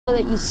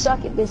that you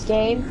suck at this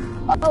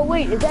game. Oh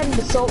wait, is that an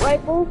assault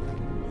rifle?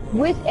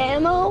 With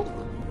ammo?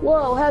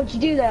 Whoa, how'd you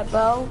do that,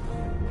 Bo?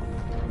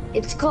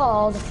 It's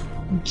called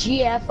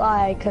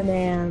GFI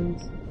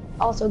commands.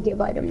 Also give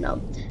item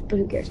num, but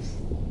who cares?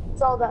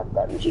 It's all about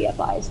them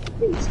GFIs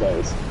these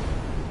days.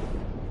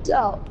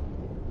 So,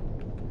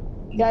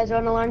 you guys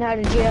want to learn how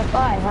to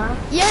GFI, huh?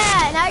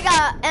 Yeah, and I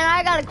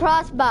got a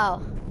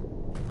crossbow.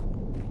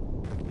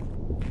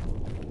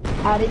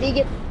 How did he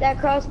get that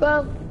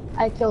crossbow?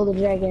 I killed a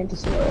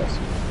Gigantosaurus.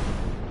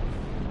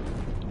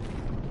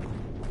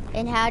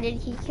 And how did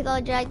he kill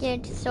a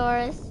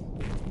Gigantosaurus?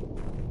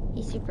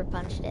 He super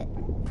punched it.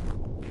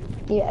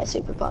 Yeah, I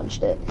super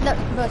punched it. No,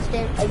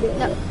 Buster.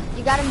 No,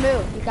 you gotta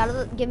move. You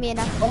gotta give me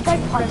enough. What if I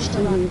punched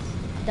you?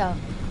 No.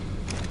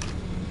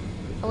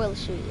 I will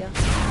shoot you.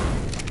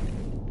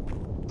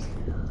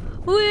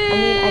 I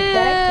mean, I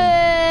bet I can...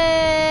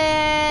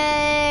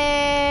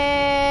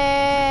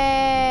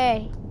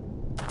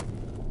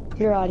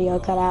 Your audio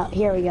cut out.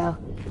 Here we go.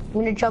 I'm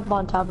gonna jump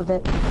on top of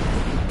it.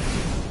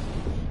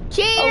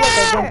 Cheater! Oh look,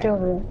 I jumped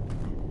over it.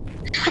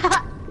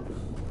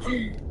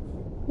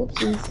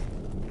 Oopsies.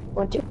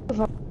 One, two,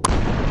 four.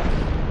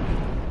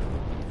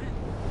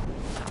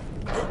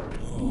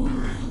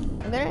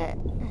 I'm gonna,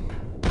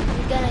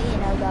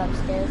 go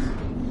upstairs.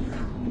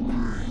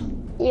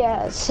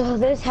 Yeah, so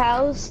this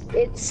house,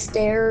 its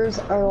stairs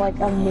are like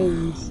a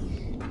maze.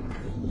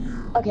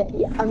 Okay,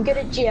 yeah, I'm good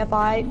at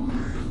GFI.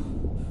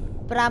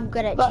 But I'm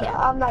good at But GM.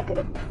 I'm not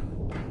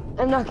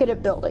good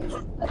at building.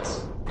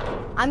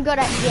 I'm good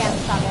at GM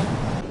summon.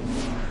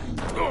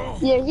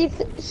 Yeah,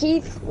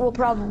 Heath will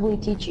probably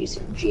teach you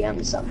some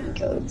GM summon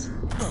codes.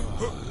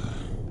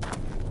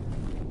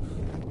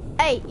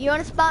 Hey, you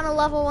wanna spawn a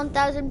level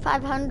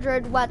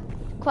 1500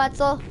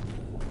 Quetzal?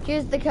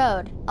 Here's the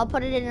code. I'll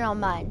put it in on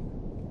mine.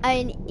 I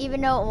mean,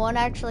 even though it won't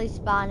actually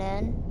spawn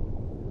in,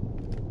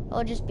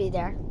 it'll just be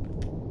there.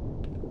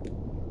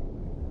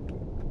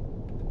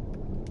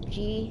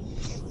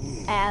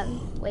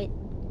 Wait,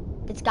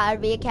 it's gotta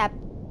be a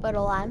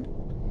capital M.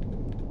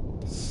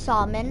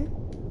 Summon.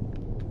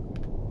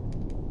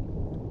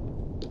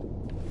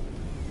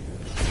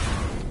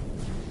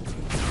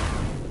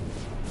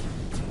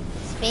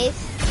 Space,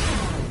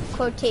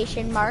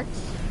 quotation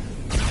marks.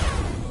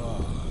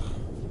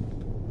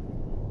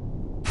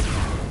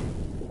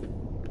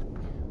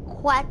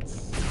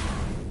 Quetz.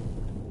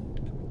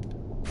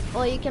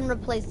 Well, you can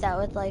replace that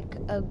with like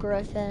a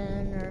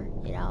griffin or,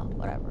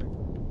 whatever.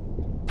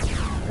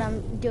 But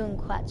I'm doing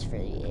Quetz for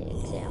the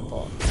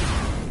example.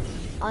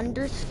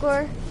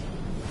 Underscore.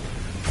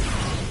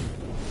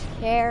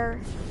 Hair.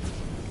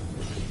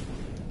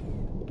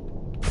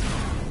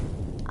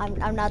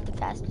 I'm not the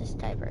fastest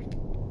typer.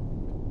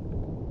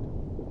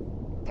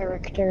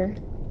 Character.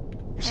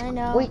 I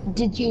know. Wait,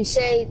 did you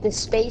say the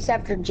space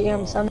after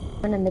GM summon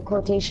and the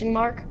quotation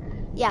mark?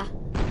 Yeah.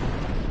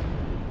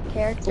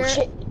 Character. Oh,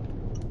 shit.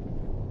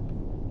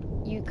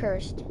 You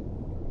cursed.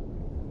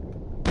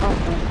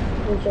 Okay,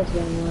 it's just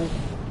one word.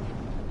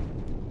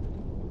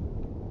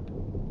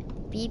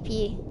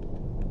 BP.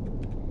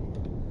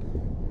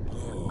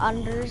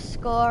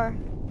 Underscore.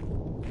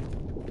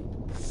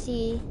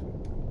 C.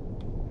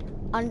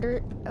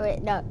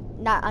 Wait, no,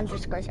 not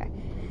underscore, sorry.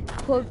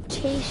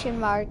 Quotation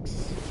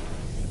marks.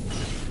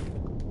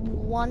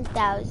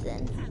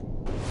 1000.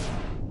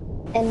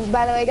 And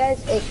by the way,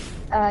 guys,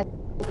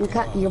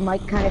 your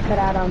mic kind of cut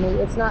out on me.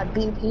 It's not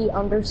BP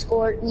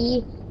underscore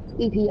E, it's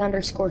BP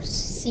underscore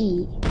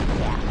C.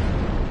 Yeah.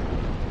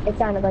 It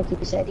sounded like you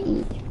said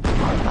E.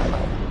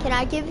 Can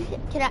I get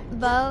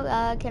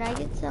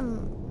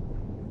some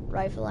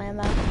rifle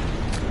ammo?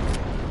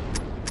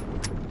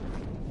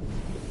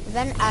 I've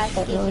been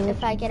asking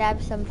if I could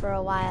have some for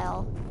a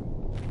while.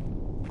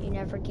 You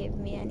never gave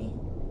me any.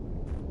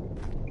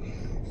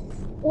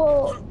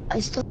 Well, I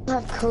still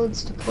have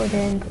codes to put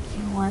in, but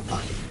you know what?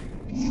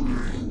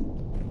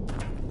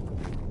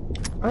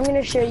 I'm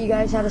gonna show you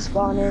guys how to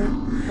spawn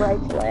in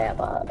rifle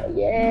ammo.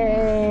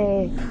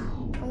 Yay!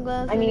 I'm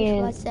gonna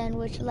finish my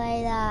sandwich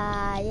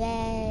later.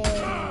 Yay!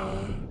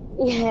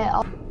 Yeah,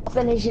 I'll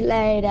finish it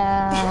later.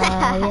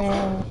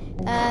 Yeah.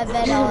 I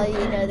bet all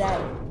you know that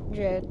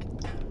joke.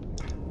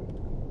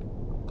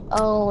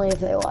 Only if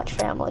they watch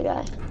Family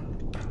Guy.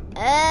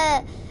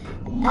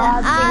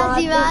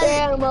 Family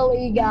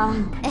Guy.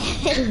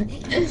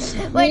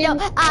 Wait, no,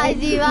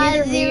 Ozzy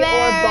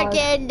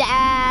American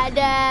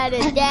dad.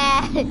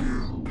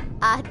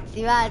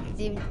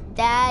 Ozzy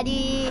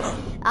daddy.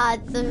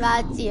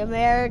 Ozzy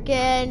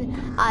American.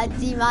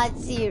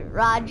 Ozzy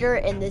Roger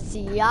in the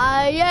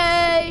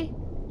CIA.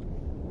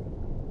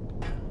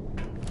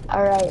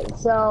 Alright,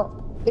 so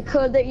the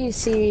code that you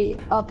see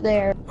up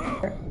there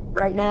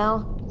right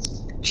now,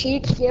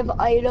 cheat give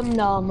item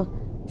num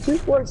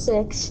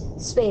 246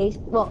 space,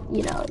 well,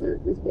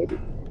 this baby,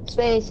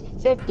 space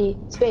 50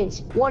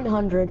 space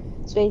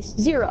 100 space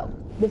 0.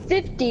 The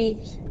 50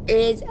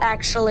 is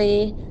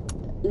actually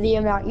the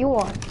amount you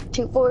want.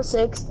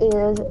 246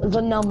 is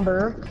the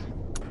number,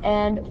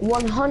 and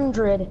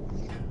 100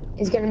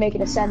 is gonna make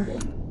it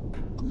ascending.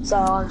 So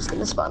I'm just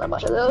gonna spawn a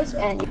bunch of those,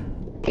 and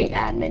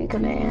admin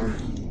command.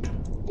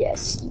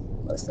 Yes,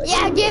 most likely.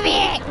 Yeah, give me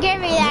it! Give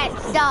me that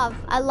stuff!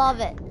 I love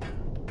it.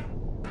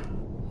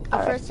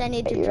 All First, right. I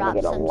need to You're drop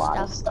gonna get a some lot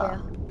of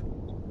stuff too.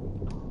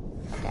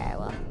 Okay,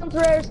 well. Some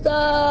rare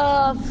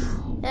stuff!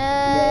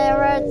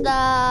 Rare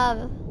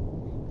stuff!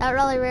 Not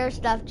really rare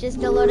stuff,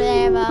 just a load of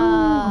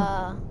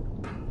ammo.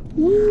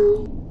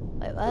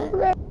 Wait, what?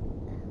 Rare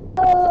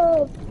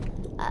stuff!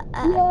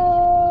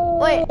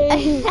 Wait,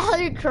 Yay!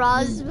 another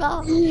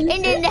crossbow?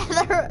 And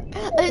another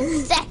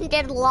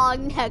ascended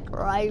long neck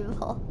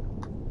rifle.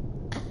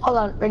 Hold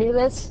on, ready for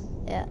this?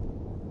 Yeah.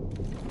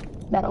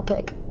 Metal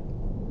pick.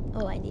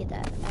 Oh, I need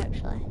that,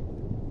 actually.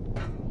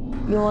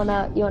 You want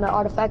an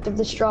artifact of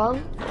the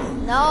strong?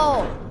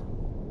 No!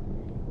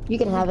 You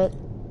can have it.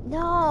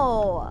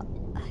 No!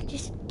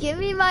 Just give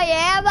me my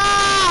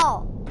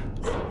ammo!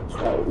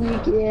 You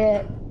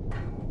get.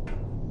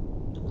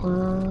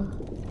 Oh,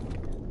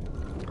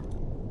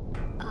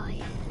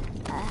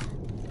 yeah.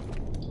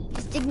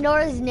 Just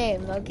ignore his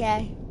name,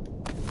 okay?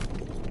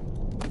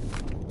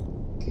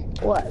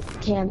 What?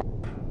 Cam.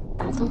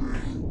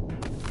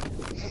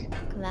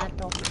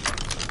 Commando.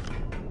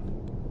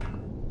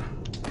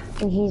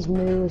 And he's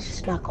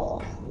Moose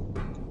Knuckle.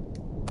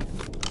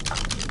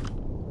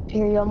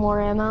 Here you got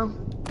more ammo?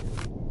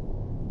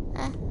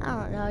 I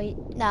don't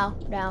know.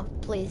 No,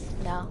 please,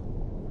 no.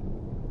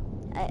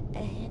 I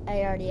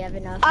already have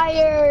enough.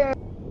 Fire!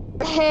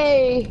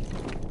 Hey!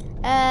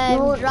 And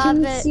you want drop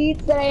two it.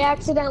 seats that I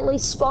accidentally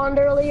spawned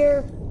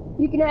earlier?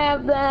 You can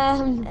have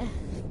them.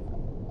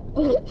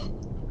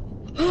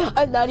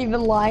 I'm not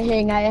even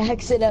lying. I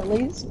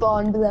accidentally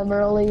spawned them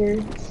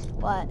earlier.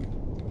 What?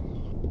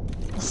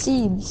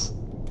 Seeds.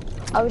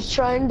 I was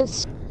trying to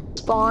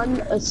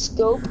spawn a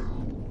scope,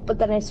 but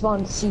then I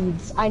spawned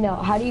seeds. I know.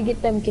 How do you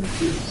get them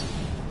confused?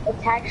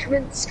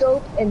 Attachment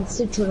scope and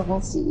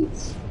citronal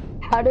seeds.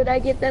 How did I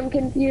get them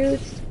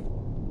confused?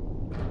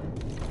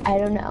 I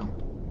don't know.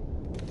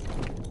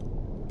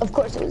 Of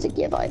course it was a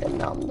give item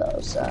num though,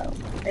 so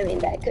I mean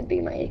that could be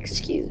my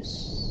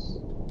excuse.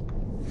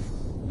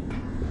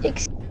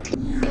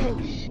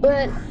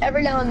 But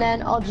every now and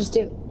then I'll just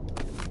do.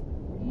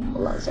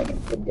 Hold on a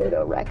second. The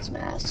Dodo Rex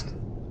mask.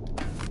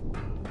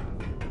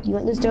 You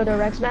want this Dodo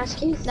Rex mask,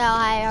 Keith? No,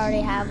 I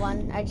already have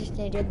one. I just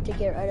needed to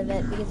get rid of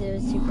it because it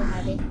was super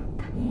heavy.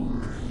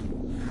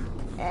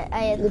 I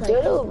had The like,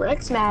 Dodo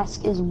Rex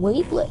mask is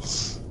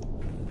weightless.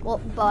 well,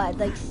 but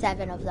like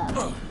 7 of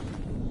them.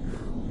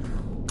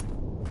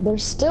 They're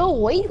still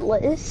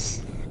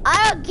weightless.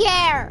 I don't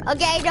care.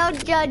 Okay,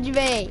 don't judge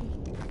me.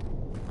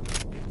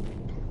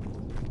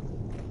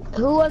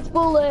 Who wants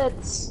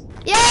bullets?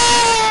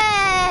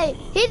 Yay!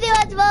 He's the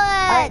one bullet.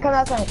 All right, come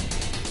outside.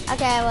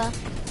 Okay, well.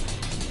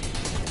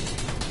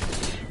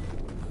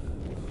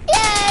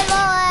 Yay,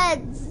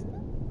 bullets!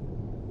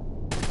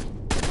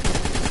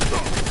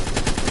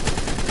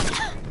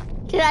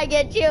 Can I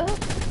get you?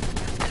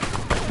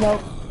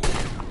 Nope.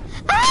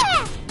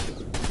 Ah!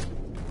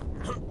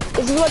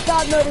 This is what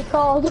God mode is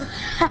called.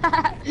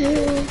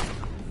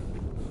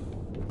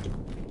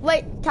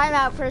 Wait, time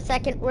out for a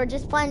second. We're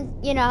just playing,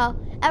 you know,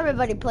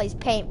 everybody plays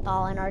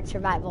paintball in Art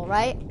Survival,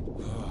 right?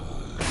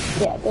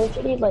 Yeah, don't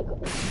you need like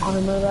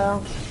armor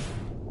though?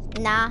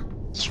 Nah,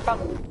 Should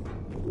probably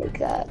make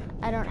that.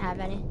 I don't have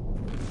any.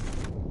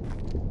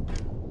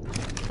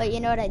 But you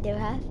know what I do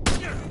have?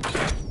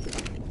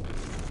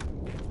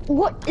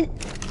 What?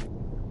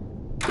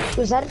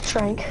 Was that a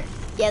trank?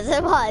 Yes,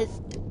 it was.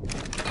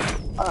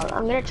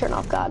 I'm gonna turn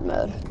off God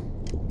mode.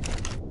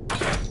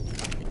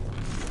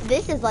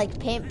 This is like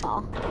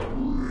paintball.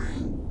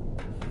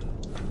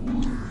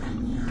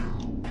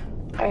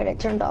 Alright, I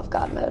turned off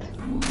God mode.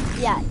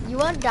 Yeah, you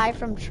won't die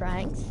from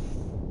tranks,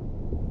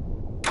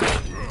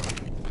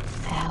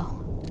 Ow.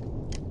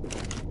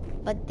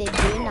 but they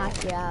do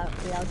knock you out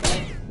real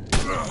good.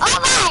 Oh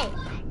my!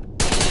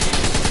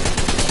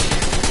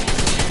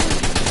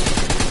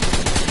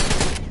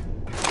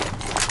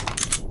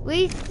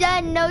 We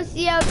said no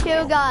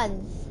CO2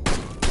 guns.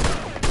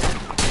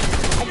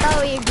 I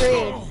thought we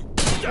agreed.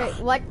 Wait,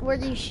 what were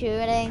you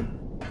shooting?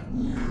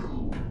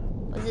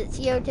 Was it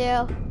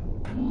CO2?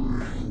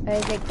 Or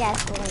is it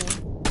gasoline?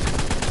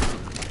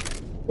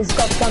 This is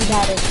called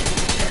gunpowder.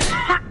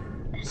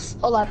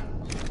 Hold up.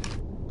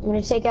 I'm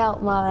gonna take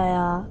out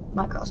my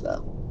my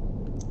crossbow.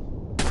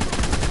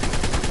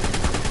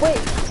 Wait,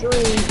 3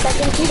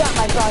 seconds. You got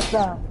my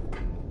crossbow.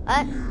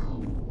 What?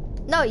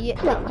 No, you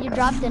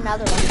dropped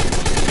another one.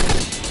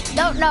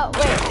 No,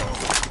 wait.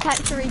 Time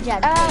to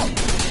regen.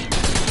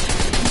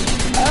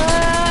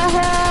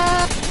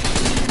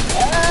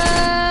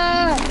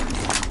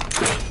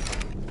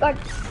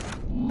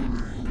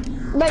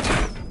 But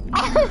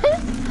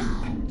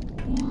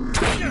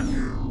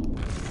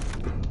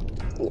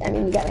I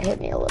mean, you gotta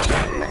hit me a little bit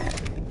on that.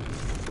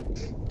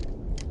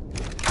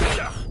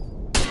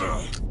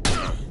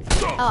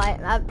 Oh,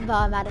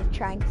 I'm out of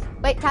tranks.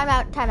 Wait, time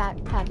out.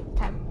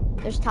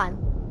 There's time.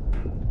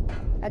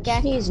 Okay?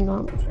 He's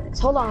normal tranks.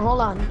 Hold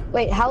on.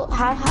 Wait, how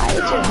high is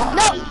your health?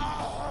 No!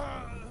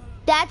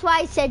 That's why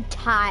I said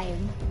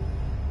time.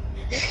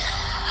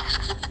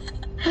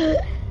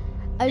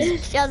 I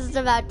was just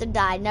about to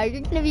die. Now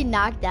you're gonna be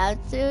knocked out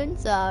soon,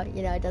 so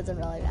you know it doesn't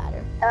really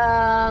matter.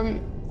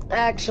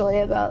 Actually,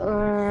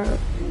 about.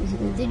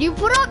 Did you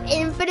put up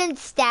infinite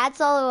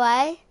stats all the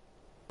way?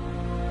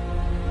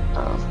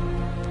 Oh.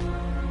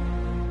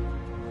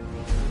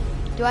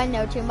 Do I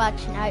know too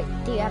much? Now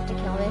do you have to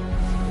kill me?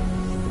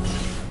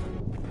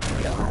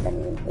 I don't have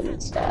any infinite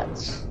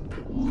stats.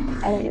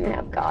 I don't even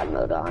have God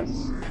mode on.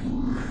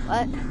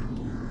 What?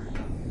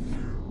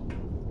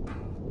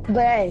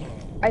 But hey,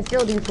 I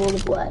filled you full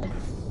of blood.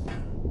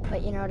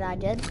 But you know what I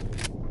did?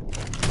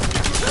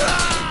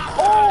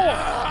 Oh!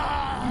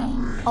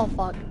 Oh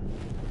fuck.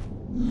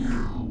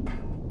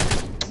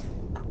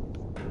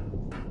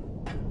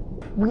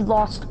 We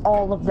lost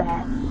all of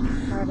that.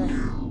 Murder.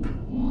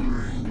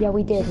 Yeah,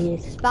 we did.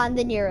 Yes. Spawn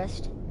the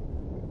nearest.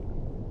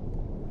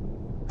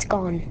 It's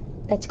gone.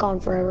 It's gone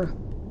forever.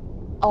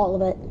 All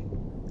of it.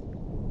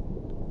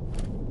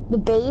 The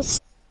base